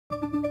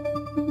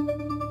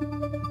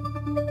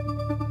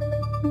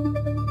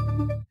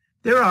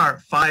There are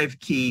 5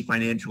 key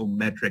financial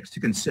metrics to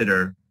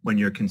consider when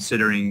you're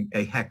considering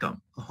a HECM,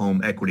 a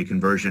home equity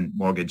conversion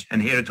mortgage.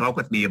 And here to talk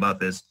with me about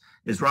this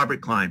is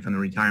Robert Klein from the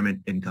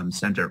Retirement Income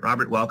Center.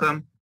 Robert,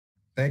 welcome.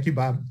 Thank you,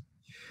 Bob.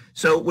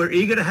 So we're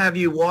eager to have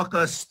you walk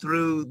us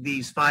through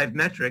these 5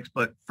 metrics,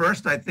 but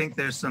first I think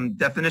there's some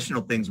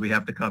definitional things we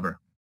have to cover.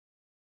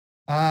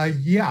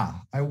 Yeah,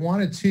 I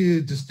wanted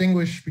to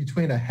distinguish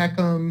between a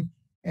HECM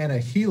and a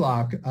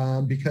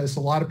HELOC because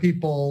a lot of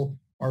people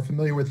are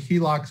familiar with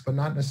HELOCs, but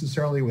not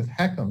necessarily with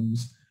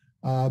HECMs.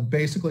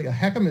 Basically, a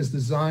HECM is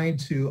designed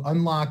to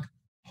unlock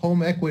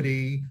home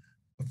equity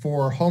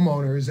for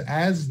homeowners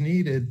as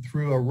needed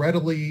through a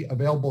readily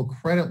available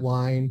credit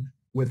line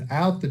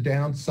without the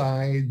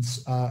downsides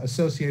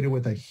associated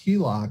with a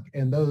HELOC.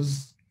 And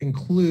those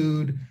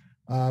include,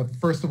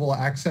 first of all,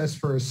 access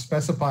for a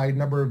specified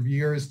number of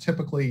years,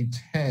 typically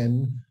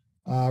 10,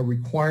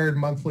 required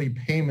monthly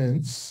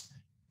payments.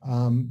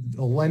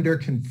 The lender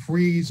can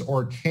freeze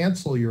or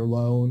cancel your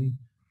loan.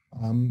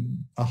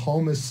 A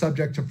home is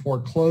subject to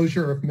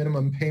foreclosure if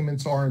minimum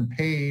payments aren't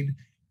paid,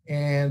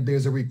 and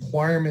there's a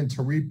requirement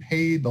to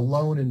repay the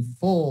loan in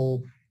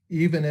full,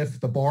 even if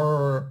the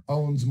borrower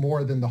owns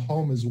more than the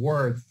home is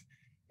worth.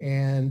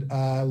 And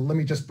let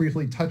me just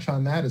briefly touch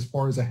on that as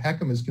far as a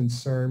HECM is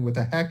concerned. With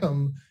a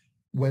HECM,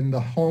 when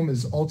the home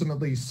is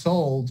ultimately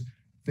sold,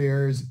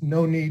 there's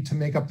no need to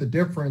make up the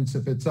difference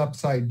if it's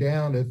upside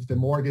down. If the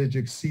mortgage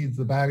exceeds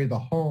the value of the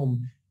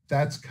home,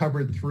 that's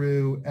covered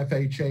through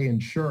FHA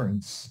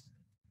insurance.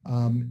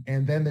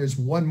 And then there's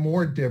one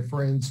more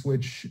difference,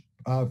 which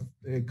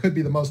it could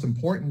be the most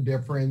important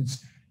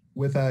difference.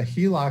 With a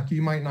HELOC,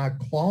 you might not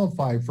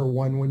qualify for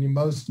one when you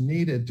most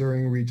need it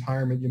during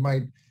retirement. You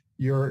might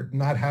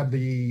not have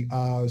the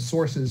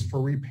sources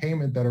for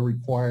repayment that are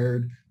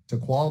required to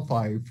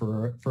qualify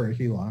for a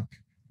HELOC.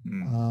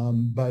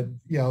 But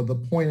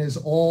the point is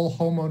all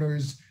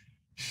homeowners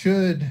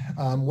should,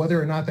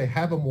 whether or not they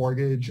have a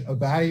mortgage,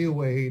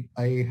 evaluate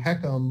a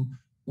HECM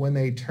when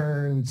they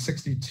turn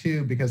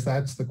 62 because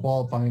that's the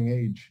qualifying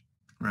age.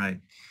 Right.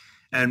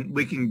 And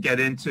we can get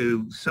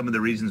into some of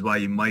the reasons why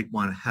you might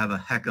want to have a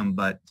HECM,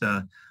 but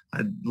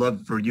I'd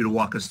love for you to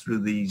walk us through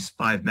these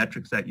 5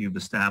 metrics that you've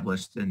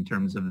established in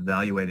terms of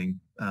evaluating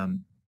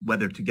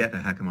whether to get a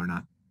HECM or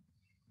not.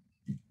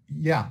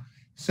 Yeah.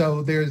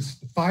 So there's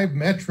 5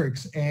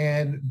 metrics,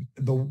 and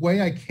the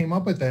way I came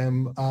up with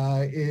them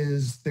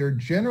is they're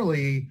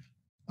generally,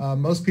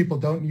 most people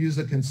don't use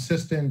a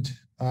consistent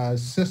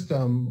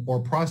system or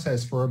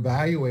process for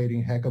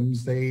evaluating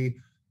HECMs. They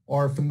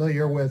are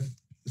familiar with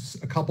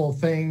a couple of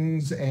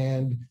things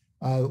and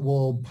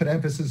we'll put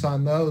emphasis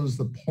on those.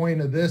 The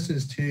point of this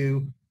is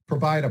to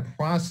provide a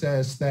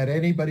process that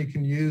anybody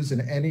can use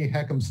in any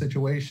HECM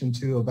situation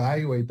to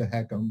evaluate the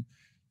HECM.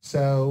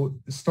 So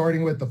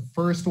starting with the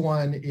first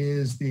one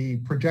is the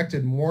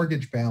projected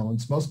mortgage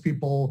balance. Most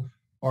people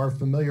are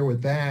familiar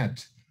with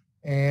that.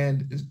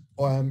 And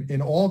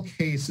in all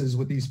cases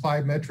with these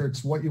 5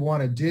 metrics, what you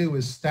want to do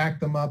is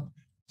stack them up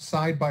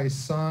side by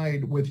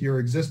side with your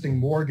existing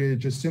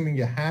mortgage, assuming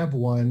you have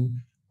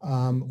one,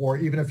 or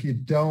even if you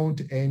don't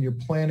and you're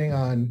planning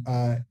on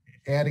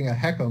adding a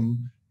HECM,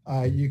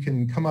 you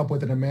can come up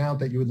with an amount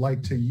that you would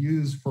like to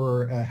use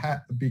for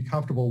be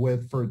comfortable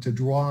with to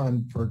draw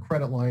on for a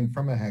credit line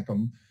from a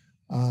HECM.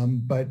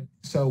 But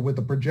so with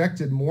the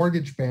projected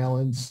mortgage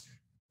balance,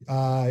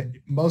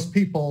 most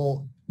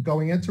people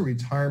going into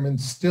retirement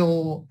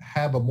still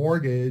have a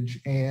mortgage,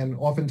 and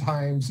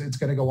oftentimes it's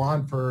going to go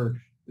on for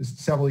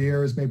several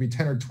years, maybe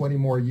 10 or 20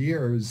 more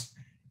years.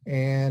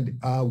 And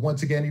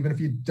once again, even if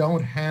you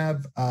don't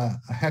have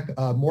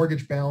a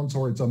mortgage balance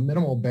or it's a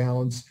minimal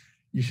balance,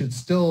 you should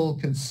still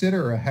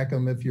consider a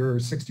HECM if you're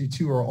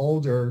 62 or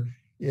older,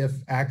 if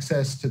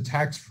access to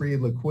tax-free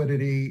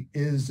liquidity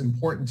is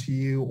important to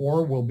you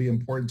or will be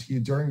important to you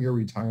during your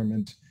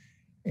retirement.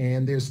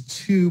 And there's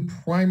 2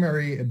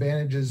 primary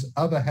advantages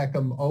of a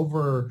HECM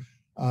over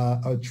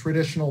a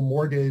traditional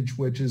mortgage,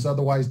 which is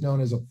otherwise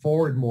known as a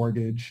forward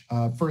mortgage.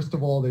 First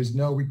of all, there's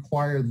no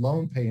required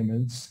loan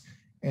payments.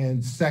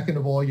 And second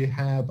of all, you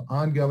have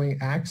ongoing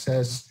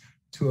access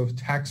to a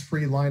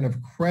tax-free line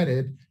of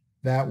credit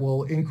that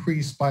will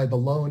increase by the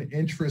loan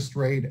interest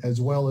rate as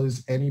well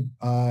as any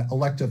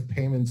elective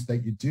payments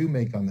that you do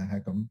make on the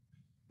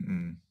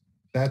HECM.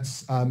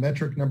 That's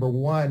metric number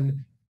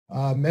 1.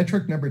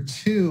 Metric number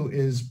 2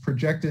 is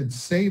projected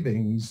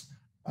savings.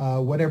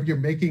 Whenever you're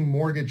making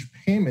mortgage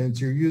payments,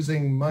 you're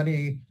using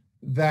money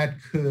that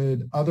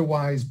could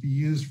otherwise be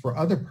used for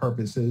other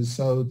purposes.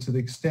 So to the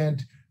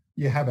extent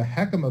you have a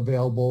HECM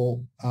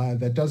available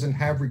that doesn't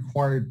have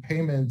required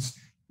payments,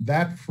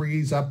 that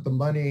frees up the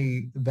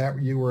money that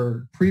you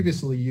were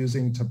previously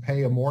using to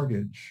pay a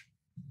mortgage.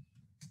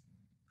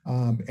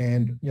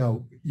 And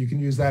you can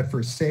use that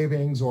for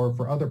savings or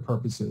for other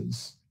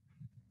purposes.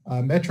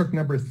 Metric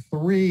number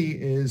 3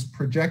 is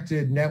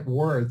projected net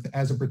worth.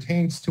 As it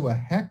pertains to a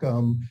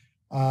HECM,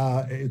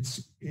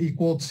 it's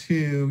equal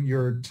to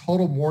your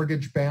total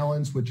mortgage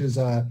balance, which is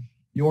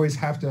you always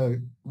have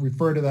to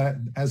refer to that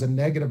as a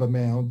negative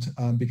amount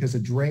because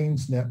it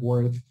drains net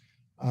worth,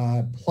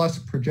 plus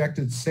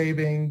projected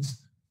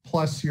savings,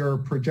 plus your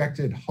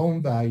projected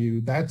home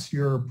value. That's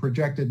your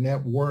projected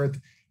net worth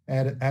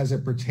as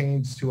it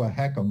pertains to a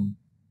HECM.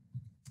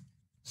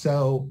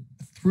 So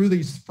through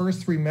these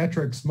first three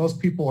metrics, most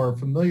people are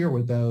familiar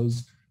with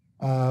those.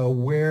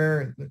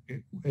 Where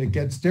it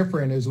gets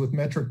different is with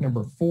metric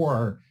number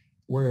 4,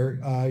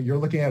 where you're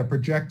looking at a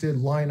projected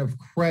line of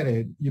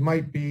credit. You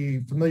might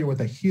be familiar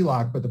with a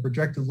HELOC, but the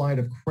projected line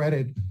of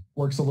credit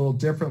works a little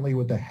differently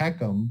with the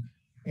HECM.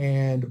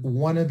 And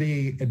one of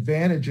the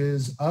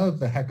advantages of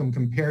the HECM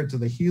compared to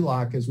the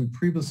HELOC, as we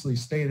previously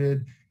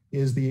stated,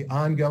 is the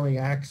ongoing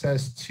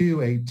access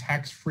to a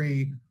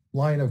tax-free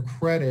line of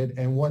credit.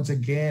 And once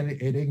again,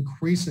 it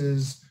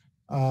increases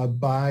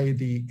by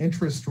the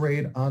interest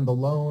rate on the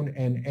loan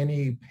and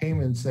any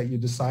payments that you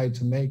decide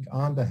to make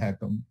on the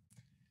HECM.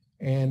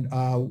 And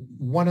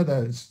one of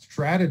the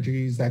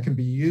strategies that can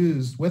be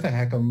used with a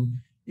HECM,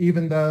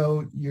 even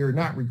though you're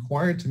not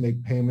required to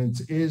make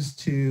payments, is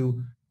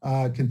to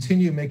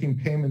continue making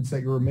payments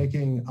that you were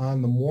making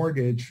on the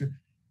mortgage.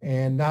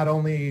 And not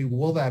only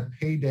will that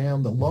pay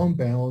down the loan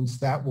balance,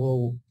 that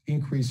will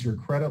increase your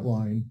credit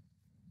line.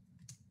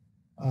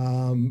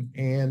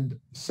 And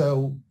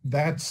so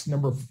that's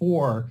number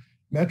 4.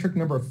 Metric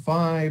number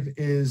 5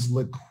 is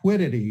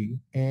liquidity.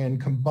 And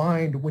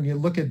combined, when you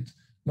look at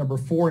number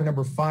 4 and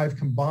number 5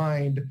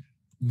 combined,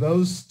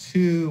 those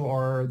two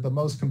are the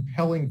most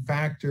compelling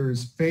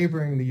factors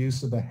favoring the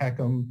use of a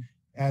HECM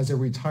as a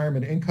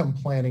retirement income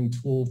planning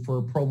tool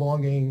for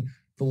prolonging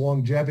the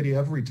longevity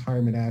of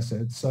retirement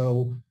assets.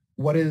 So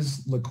what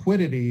is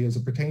liquidity as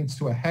it pertains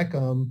to a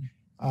HECM?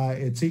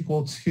 It's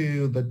equal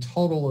to the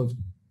total of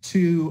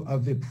 2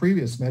 of the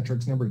previous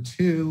metrics. Number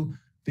 2,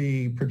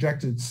 the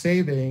projected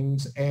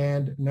savings,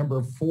 and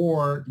number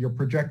 4, your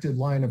projected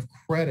line of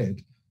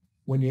credit.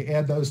 When you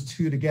add those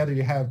 2 together,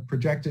 you have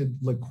projected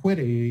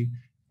liquidity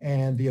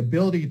and the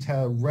ability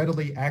to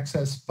readily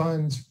access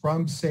funds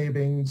from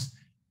savings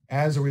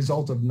as a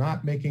result of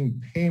not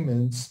making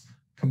payments,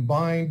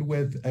 combined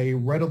with a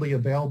readily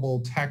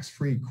available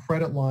tax-free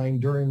credit line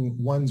during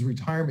one's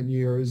retirement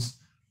years,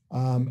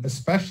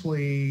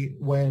 especially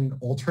when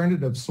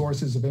alternative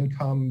sources of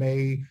income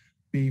may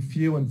be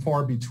few and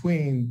far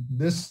between.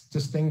 This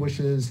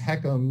distinguishes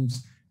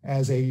HECMs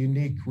as a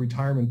unique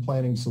retirement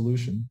planning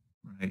solution.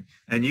 Right.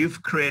 And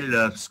you've created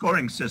a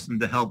scoring system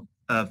to help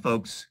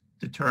folks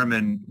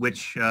determine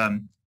which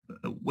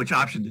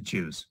option to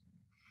choose.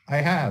 I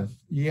have,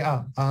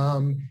 yeah.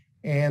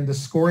 And the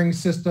scoring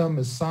system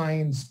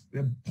assigns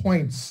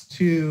points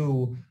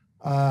to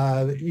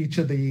each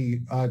of the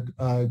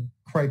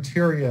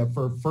criteria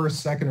for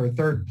first, second, or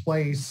third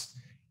place.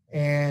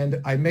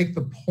 And I make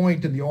the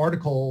point in the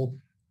article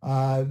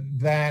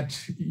that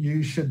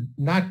you should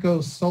not go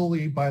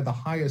solely by the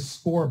highest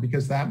score,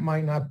 because that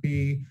might not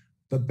be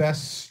the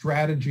best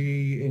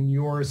strategy in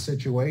your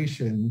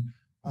situation.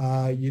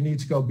 You need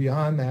to go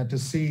beyond that to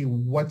see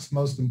what's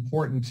most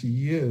important to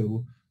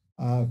you.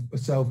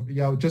 So,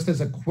 just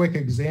as a quick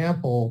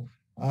example,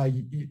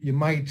 you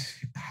might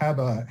have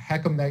a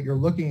HECM that you're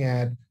looking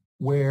at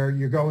where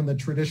you're going the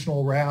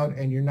traditional route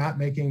and you're not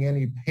making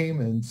any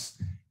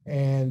payments.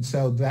 And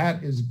so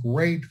that is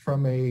great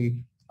from a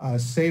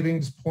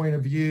savings point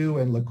of view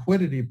and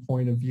liquidity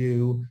point of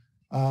view.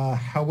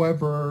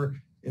 However,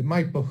 it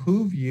might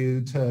behoove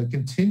you to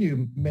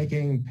continue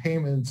making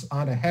payments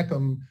on a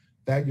HECM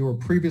that you were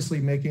previously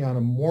making on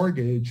a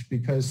mortgage,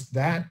 because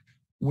that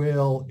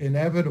will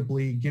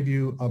inevitably give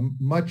you a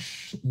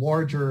much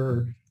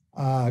larger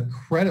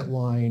credit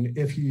line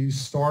if you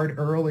start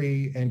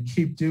early and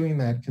keep doing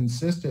that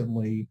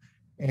consistently.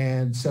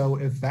 And so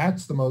if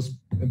that's the most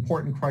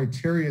important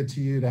criteria to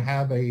you, to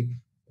have a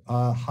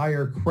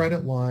higher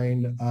credit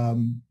line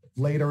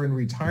later in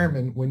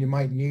retirement when you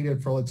might need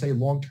it for, let's say,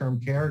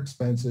 long-term care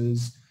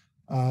expenses,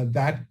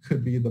 that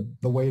could be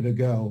the way to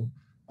go.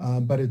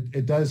 But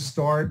it does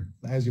start,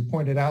 as you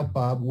pointed out,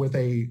 Bob, with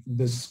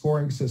this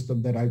scoring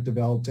system that I've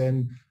developed.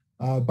 And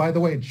by the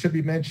way, it should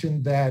be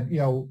mentioned that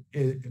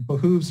it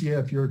behooves you,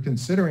 if you're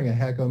considering a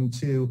HECM,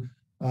 to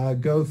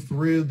go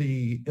through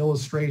the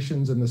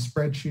illustrations and the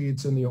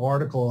spreadsheets in the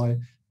article.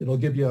 It'll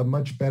give you a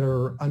much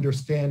better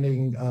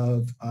understanding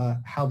of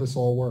how this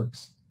all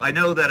works. I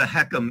know that a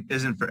HECM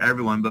isn't for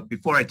everyone, but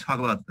before I talk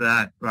about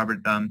that, Robert,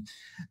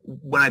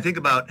 when I think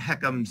about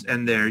HECMs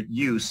and their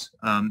use,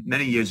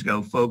 many years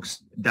ago,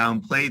 folks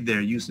downplayed their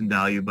use and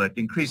value, but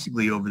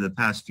increasingly over the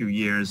past few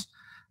years,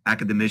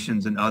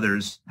 academicians and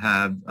others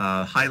have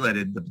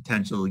highlighted the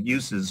potential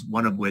uses,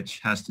 one of which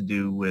has to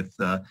do with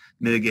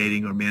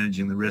mitigating or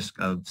managing the risk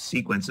of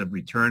sequence of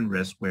return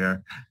risk,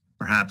 where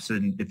perhaps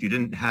if you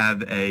didn't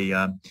have a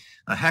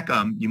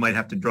HECM, you might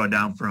have to draw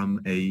down from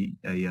an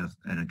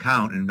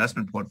account, an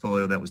investment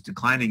portfolio that was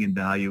declining in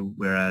value,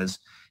 whereas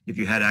if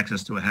you had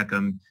access to a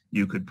HECM,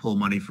 you could pull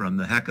money from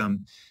the HECM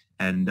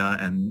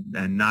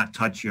and not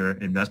touch your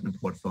investment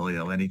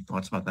portfolio. Any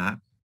thoughts about that?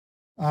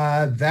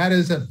 That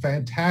is a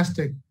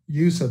fantastic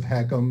use of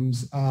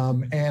HECMs,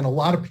 and a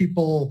lot of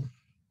people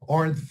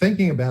aren't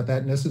thinking about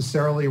that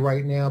necessarily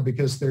right now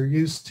because they're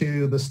used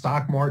to the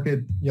stock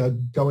market,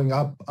 going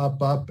up,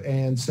 up, up.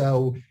 And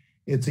so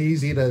it's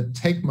easy to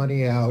take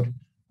money out.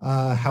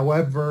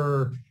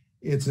 However,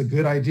 it's a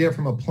good idea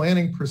from a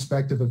planning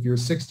perspective if you're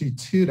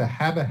 62 to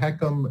have a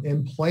HECM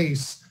in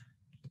place,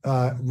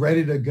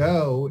 ready to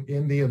go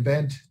in the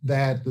event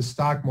that the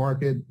stock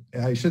market,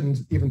 I shouldn't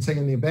even say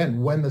in the event,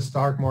 when the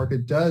stock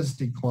market does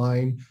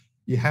decline,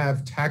 you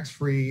have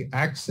tax-free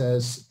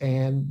access,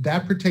 and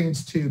that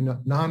pertains to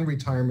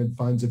non-retirement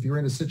funds. If you're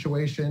in a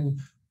situation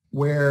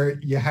where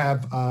you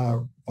have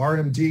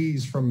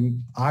RMDs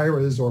from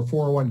IRAs or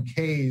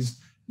 401ks,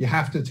 you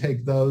have to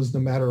take those no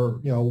matter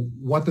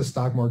what the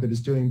stock market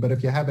is doing. But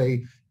if you have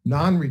a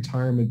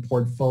non-retirement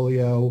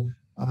portfolio,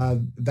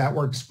 that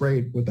works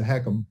great with the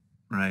HECM.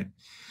 Right.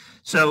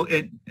 So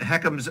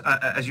HECMs,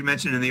 as you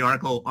mentioned in the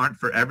article, aren't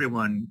for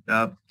everyone.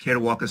 Care to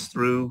walk us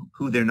through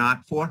who they're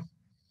not for?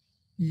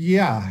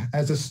 Yeah,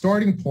 as a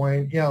starting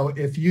point,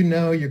 if you're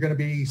going to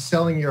be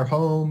selling your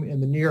home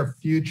in the near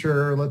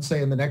future, let's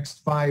say in the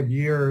next 5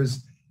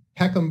 years,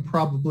 HECM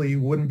probably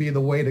wouldn't be the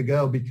way to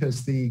go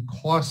because the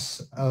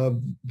costs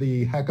of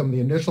the HECM, the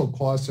initial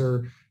costs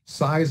are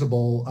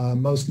sizable,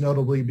 most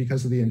notably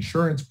because of the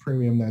insurance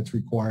premium that's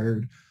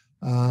required.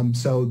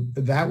 So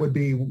that would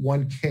be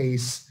one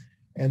case.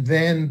 And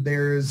then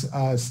there's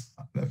a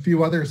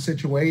few other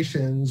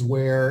situations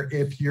where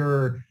if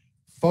you're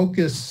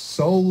focused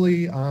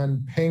solely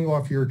on paying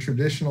off your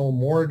traditional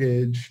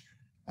mortgage,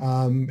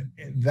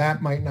 that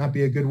might not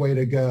be a good way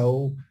to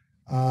go.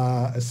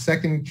 A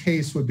second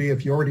case would be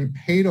if you already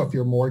paid off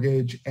your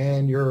mortgage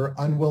and you're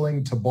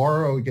unwilling to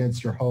borrow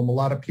against your home. A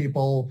lot of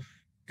people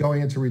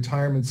going into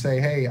retirement say,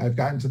 hey, I've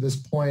gotten to this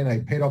point, I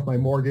paid off my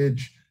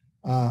mortgage,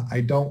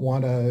 I don't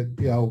want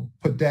to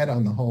put debt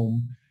on the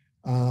home.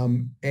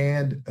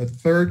 And a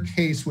third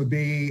case would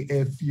be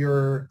if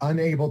you're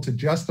unable to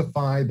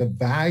justify the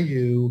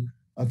value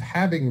of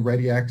having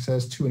ready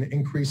access to an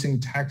increasing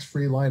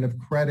tax-free line of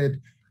credit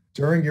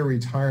during your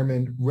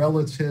retirement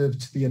relative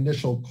to the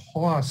initial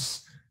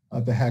costs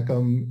of the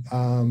HECM.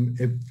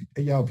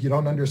 If you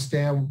don't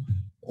understand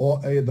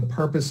the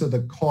purpose of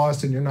the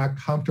cost and you're not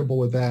comfortable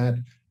with that,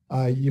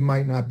 you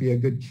might not be a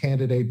good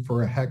candidate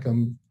for a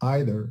HECM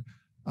either.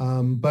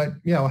 But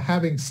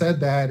having said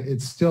that,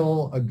 it's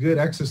still a good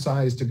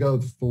exercise to go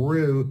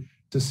through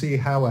to see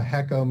how a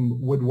HECM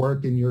would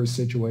work in your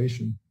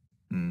situation.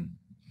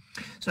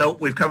 So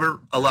we've covered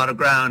a lot of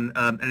ground.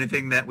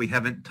 Anything that we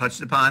haven't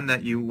touched upon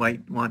that you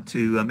might want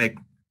to make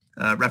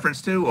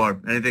reference to,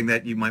 or anything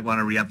that you might want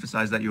to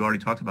reemphasize that you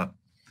already talked about?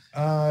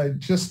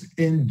 Just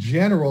in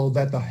general,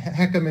 that the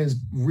HECM is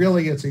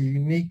really, it's a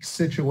unique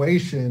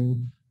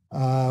situation.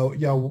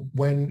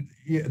 When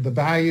the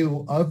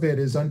value of it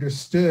is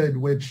understood,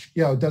 which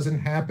doesn't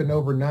happen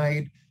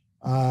overnight.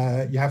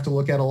 You have to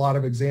look at a lot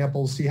of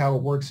examples, see how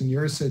it works in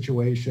your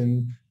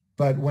situation.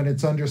 But when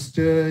it's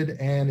understood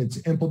and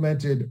it's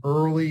implemented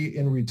early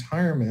in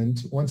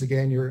retirement, once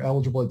again, you're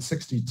eligible at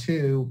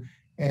 62,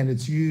 and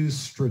it's used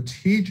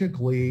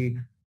strategically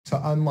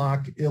to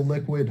unlock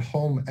illiquid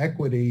home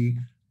equity.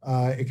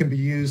 It can be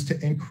used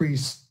to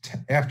increase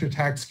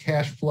after-tax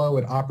cash flow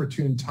at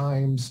opportune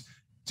times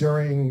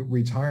during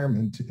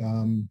retirement.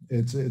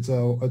 It's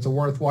a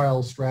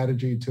worthwhile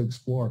strategy to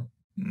explore.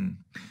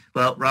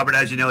 Well, Robert,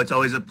 as you know, it's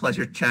always a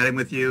pleasure chatting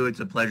with you. It's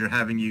a pleasure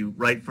having you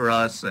write for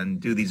us and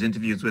do these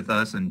interviews with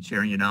us and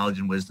sharing your knowledge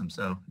and wisdom.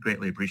 So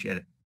greatly appreciate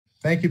it.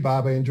 Thank you,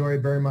 Bob. I enjoy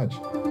it very much.